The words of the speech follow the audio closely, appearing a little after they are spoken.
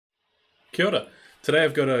Kia ora. Today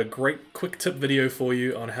I've got a great quick tip video for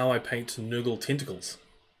you on how I paint Nurgle Tentacles.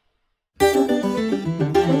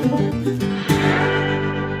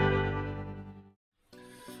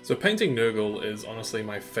 So painting Nurgle is honestly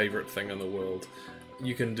my favourite thing in the world.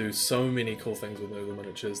 You can do so many cool things with Nurgle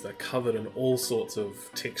miniatures. They're covered in all sorts of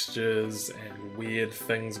textures and weird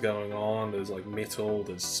things going on. There's like metal,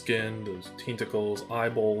 there's skin, there's tentacles,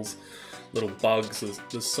 eyeballs, little bugs,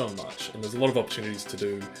 there's so much. And there's a lot of opportunities to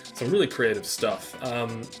do some really creative stuff.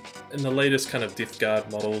 In the latest kind of Death Guard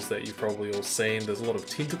models that you've probably all seen, there's a lot of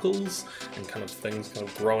tentacles and kind of things kind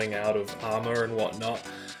of growing out of armor and whatnot.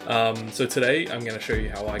 So today I'm going to show you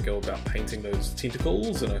how I go about painting those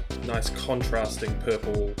tentacles in a nice contrasting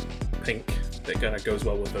purple pink that kind of goes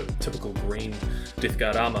well with the typical green Death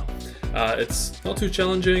Guard armor. It's not too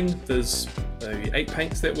challenging. There's maybe 8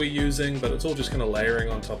 paints that we're using, but it's all just kind of layering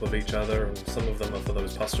on top of each other, and some of them are for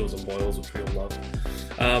those pustules and boils, which we all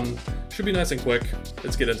love. Should be nice and quick.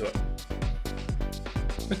 Let's get into it.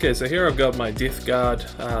 Okay, so here I've got my Death Guard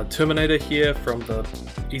Terminator here from the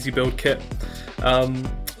Easy Build kit.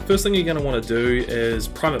 First thing you're going to want to do is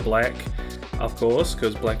prime it black, of course,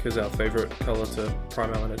 because black is our favourite colour to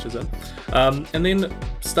prime our miniatures in. And then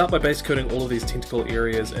start by base coating all of these tentacle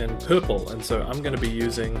areas in purple, and so I'm going to be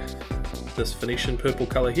using this Phoenician purple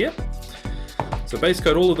colour here. So base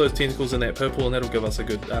coat all of those tentacles in that purple, and that'll give us a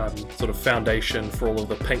good sort of foundation for all of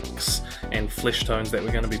the pinks and flesh tones that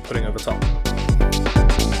we're going to be putting over top.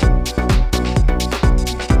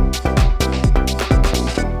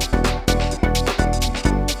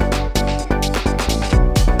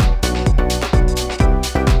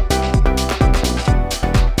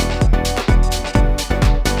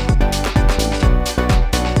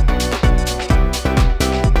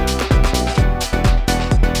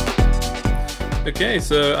 Okay,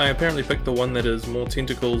 so I apparently picked the one that is more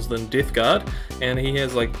tentacles than Death Guard, and he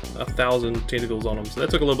has like 1,000 tentacles on him, so that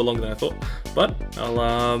took a little bit longer than I thought, but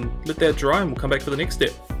I'll let that dry and we'll come back for the next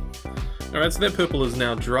step. Alright, so that purple is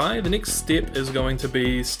now dry. The next step is going to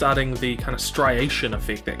be starting the kind of striation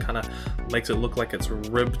effect that kind of makes it look like it's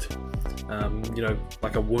ribbed, you know,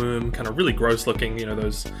 like a worm, kind of really gross looking, you know,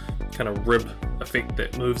 those kind of rib effect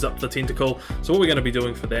that moves up the tentacle. So what we're going to be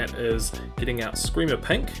doing for that is getting out Screamer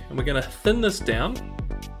Pink, and we're going to thin this down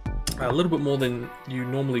a little bit more than you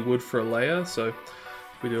normally would for a layer. So if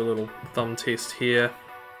we do a little thumb test here,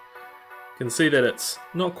 you can see that it's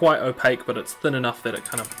not quite opaque, but it's thin enough that it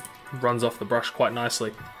kind of runs off the brush quite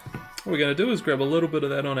nicely. What we're going to do is grab a little bit of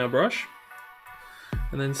that on our brush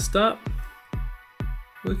and then start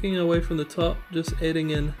working our way from the top, just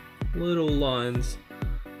adding in little lines,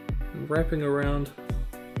 wrapping around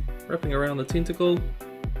the tentacle,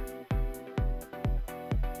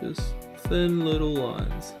 just thin little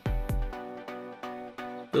lines,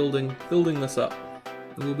 building this up.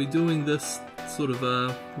 And we'll be doing this sort of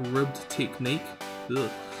a ribbed technique all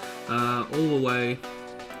the way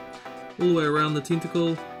around the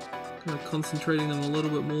tentacle, kind of concentrating them a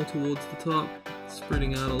little bit more towards the top,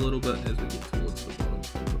 spreading out a little bit as we get towards the bottom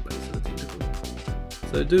of the base of the tentacle.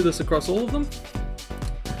 So do this across all of them.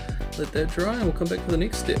 Let that dry and we'll come back for the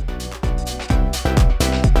next step.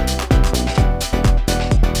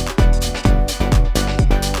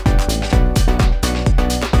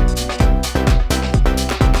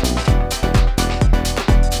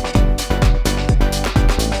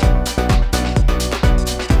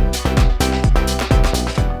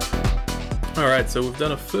 Alright, so we've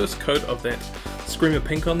done a first coat of that Screamer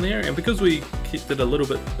Pink on there, and because we kept it a little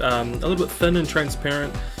bit thin and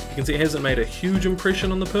transparent, you can see it hasn't made a huge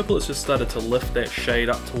impression on the purple. It's just started to lift that shade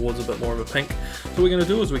up towards a bit more of a pink. So what we're going to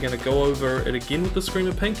do is we're going to go over it again with the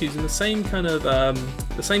Screamer Pink, using the same kind of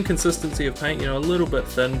the same consistency of paint, you know, a little bit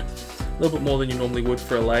thinned, a little bit more than you normally would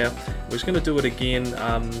for a layer. We're just going to do it again,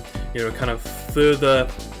 you know, kind of further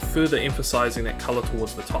emphasizing that color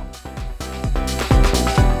towards the top.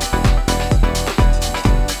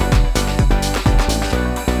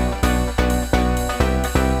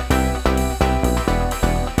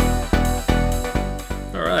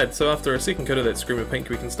 So after a second coat of that Screamer Pink,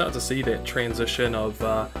 we can start to see that transition of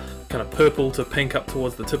kind of purple to pink up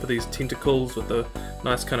towards the tip of these tentacles with a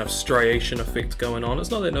nice kind of striation effect going on.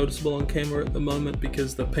 It's not that noticeable on camera at the moment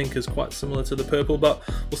because the pink is quite similar to the purple, but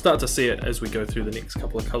we'll start to see it as we go through the next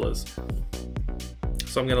couple of colours.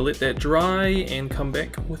 So I'm going to let that dry and come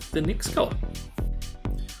back with the next colour.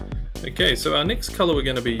 Okay, so our next colour we're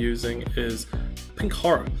going to be using is Pink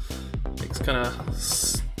Horror. Next kind of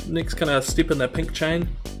step in that pink chain.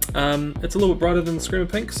 It's a little bit brighter than the Screamer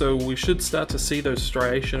Pink, so we should start to see those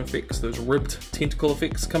striation effects, those ribbed tentacle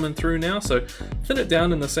effects coming through now. So thin it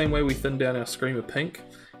down in the same way we thin down our Screamer Pink.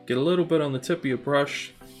 Get a little bit on the tip of your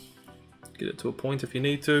brush, get it to a point if you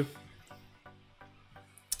need to.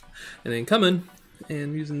 And then come in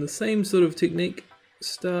and using the same sort of technique,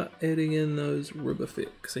 start adding in those rib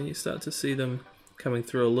effects, and you start to see them coming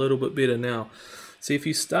through a little bit better now. See, if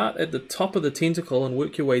you start at the top of the tentacle and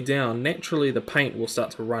work your way down, naturally the paint will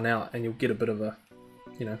start to run out and you'll get a bit of a,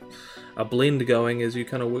 you know, a blend going as you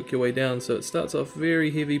kind of work your way down. So it starts off very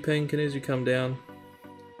heavy pink, and as you come down,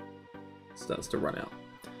 it starts to run out.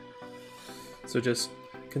 So just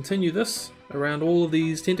continue this around all of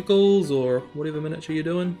these tentacles or whatever miniature you're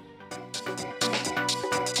doing.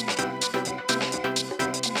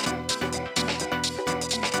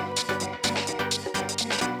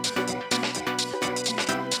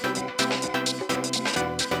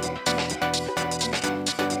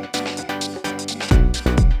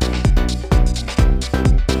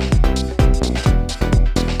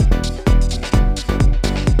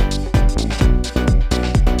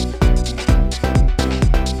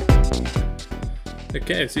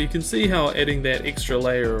 Okay, so you can see how adding that extra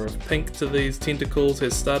layer of pink to these tentacles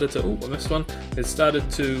has started to, oh, I missed one, has started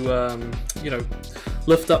to, you know,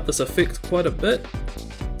 lift up this effect quite a bit.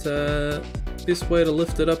 Best way to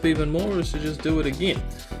lift it up even more is to just do it again.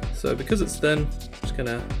 So because it's thin, I'm just going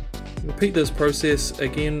to repeat this process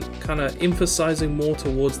again, kind of emphasizing more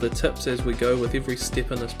towards the tips as we go with every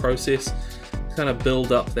step in this process, kind of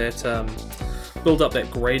build up that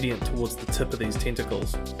gradient towards the tip of these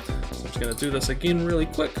tentacles. I'm just going to do this again really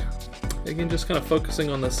quick. Again, just kind of focusing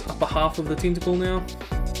on this upper half of the tentacle now.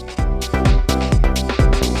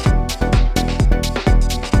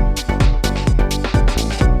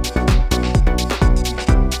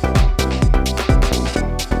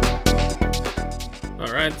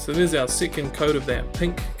 Alright, so there's our second coat of that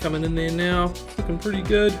pink coming in there now. Looking pretty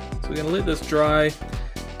good. So we're going to let this dry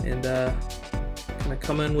and kind of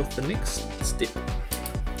come in with the next step.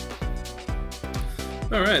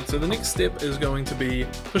 Alright, so the next step is going to be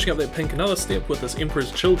pushing up that pink another step with this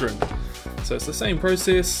Emperor's Children. So it's the same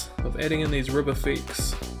process of adding in these rib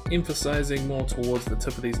effects, emphasizing more towards the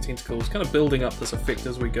tip of these tentacles, kind of building up this effect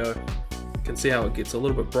as we go. You can see how it gets a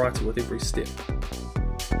little bit brighter with every step.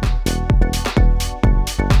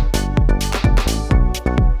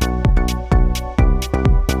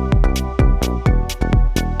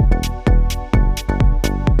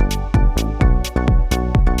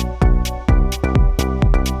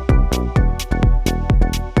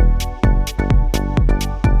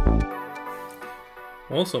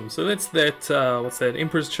 Awesome, so that's that, what's that,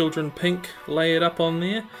 Emperor's Children pink layered up on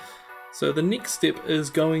there. So the next step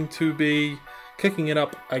is going to be kicking it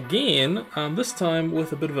up again, this time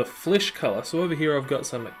with a bit of a flesh colour. So over here I've got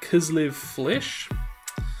some Kislev flesh.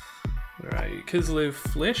 Where are you? Kislev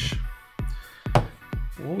flesh. And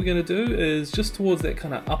what we're going to do is just towards that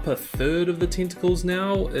kind of upper third of the tentacles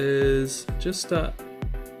now is just start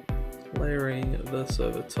layering this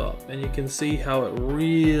over top. And you can see how it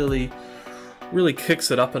really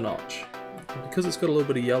kicks it up a notch. And because it's got a little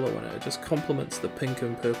bit of yellow in it, it just complements the pink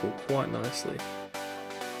and purple quite nicely.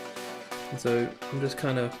 And so I'm just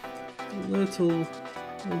kind of little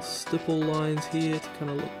stipple lines here to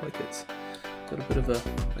kind of look like it's got a bit of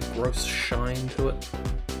a gross shine to it.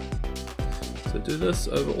 So do this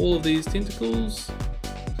over all of these tentacles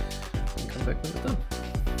and come back when it's done.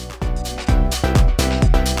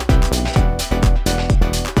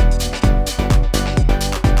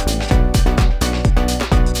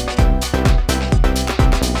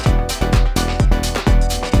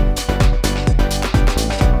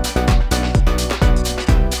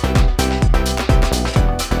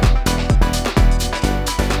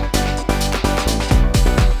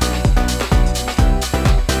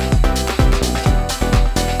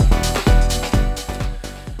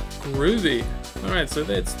 Groovy. Alright, so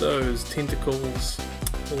that's those tentacles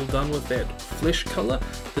all done with that flesh colour.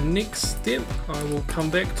 The next step I will come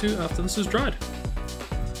back to after this is dried.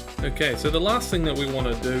 Okay, so the last thing that we want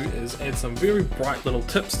to do is add some very bright little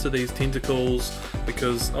tips to these tentacles,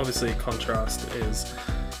 because obviously contrast is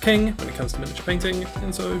king when it comes to miniature painting,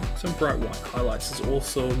 and so some bright white highlights is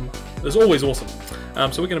awesome. Is always awesome.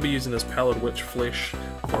 So we're going to be using this Pallid Witch flesh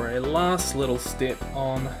for a last little step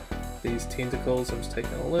on these tentacles. I'm just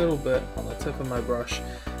taking a little bit on the tip of my brush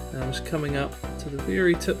and I'm just coming up to the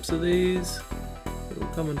very tips of these. It'll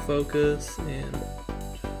come in focus and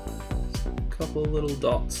just a couple of little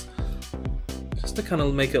dots just to kind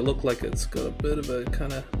of make it look like it's got a bit of a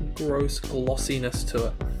kind of gross glossiness to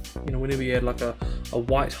it. You know, whenever you add like a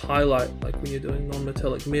white highlight, like when you're doing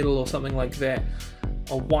non-metallic metal or something like that,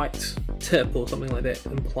 a white tip or something like that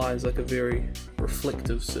implies like a very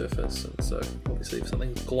reflective surface, and so obviously if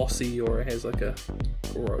something's glossy or it has like a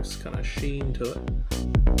gross kind of sheen to it.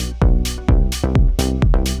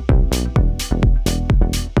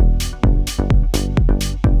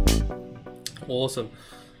 awesome.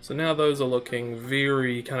 So now those are looking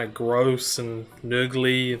very kind of gross and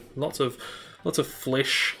nurgly, lots of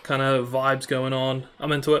flesh kind of vibes going on.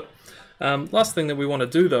 I'm into it. Last thing that we want to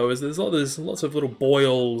do though is there's lots of little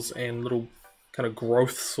boils and little kind of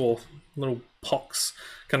growths or little pocks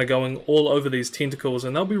kind of going all over these tentacles,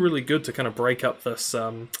 and they'll be really good to kind of break up this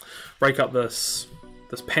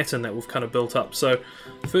this pattern that we've kind of built up. So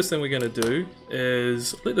the first thing we're going to do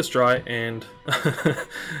is let this dry, and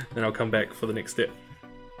then I'll come back for the next step.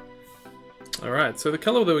 Alright, so the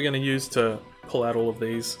colour that we're going to use to pull out all of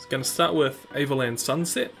these is going to start with Avalan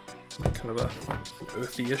Sunset, kind of a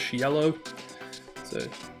earthy-ish yellow. So I'm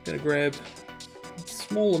going to grab a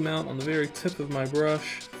small amount on the very tip of my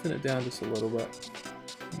brush, thin it down just a little bit.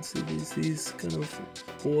 You can see these kind of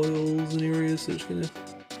boils and areas, so it's going to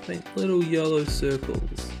paint little yellow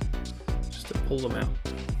circles just to pull them out.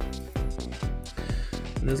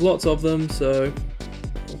 And there's lots of them, so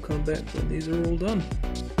I'll come back when these are all done.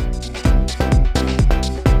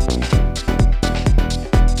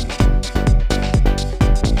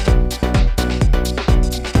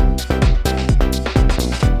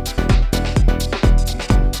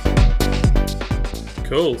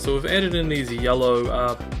 Cool, so we've added in these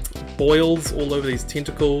yellow boils all over these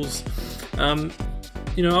tentacles.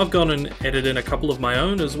 You know, I've gone and added in a couple of my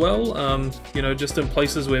own as well, you know, just in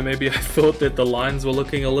places where maybe I thought that the lines were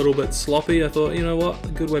looking a little bit sloppy. I thought, you know what, a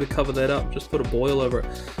good way to cover that up, just put a boil over it.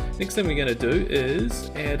 Next thing we're going to do is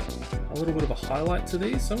add a little bit of a highlight to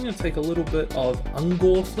these. So I'm going to take a little bit of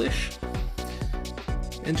Ungor flesh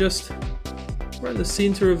and just right in the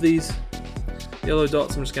center of these yellow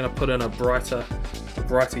dots, I'm just going to put in a brighter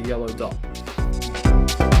yellow dot.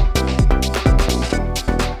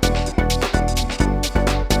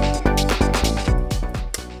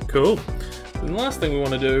 Cool. And the last thing we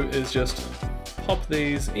want to do is just pop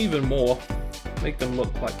these even more, make them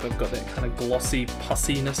look like they've got that kind of glossy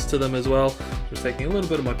pussiness to them as well. Just taking a little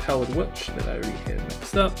bit of my Pallid Witch that I already had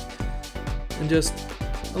mixed up, and just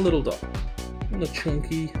a little dot. And the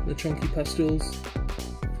chunky pastels.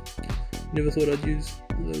 Never thought I'd use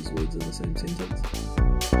those words in the same sentence.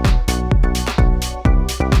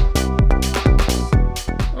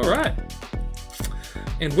 Alright.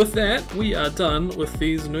 And with that, we are done with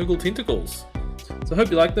these Nurgle Tentacles. So I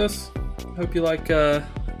hope you like this. I hope you like the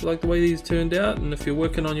way these turned out, and if you're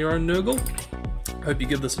working on your own Nurgle, I hope you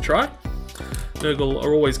give this a try. Nurgle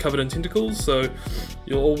are always covered in tentacles, so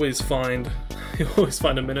you'll always find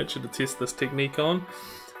a miniature to test this technique on.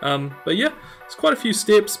 But yeah, it's quite a few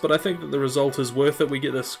steps, but I think that the result is worth it. We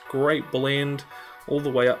get this great blend all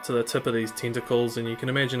the way up to the tip of these tentacles, and you can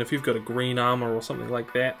imagine if you've got a green armor or something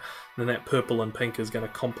like that, then that purple and pink is going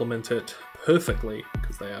to complement it perfectly,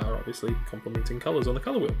 because they are obviously complementing colors on the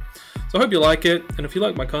color wheel. So I hope you like it, and if you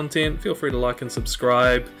like my content, feel free to like and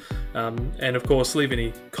subscribe, and of course leave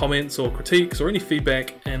any comments or critiques or any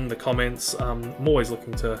feedback in the comments. I'm always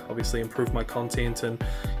looking to obviously improve my content and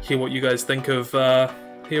hear what you guys think of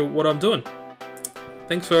hear what I'm doing.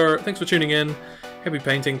 Thanks for tuning in. Happy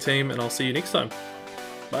painting, team, and I'll see you next time.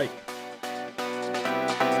 Bye.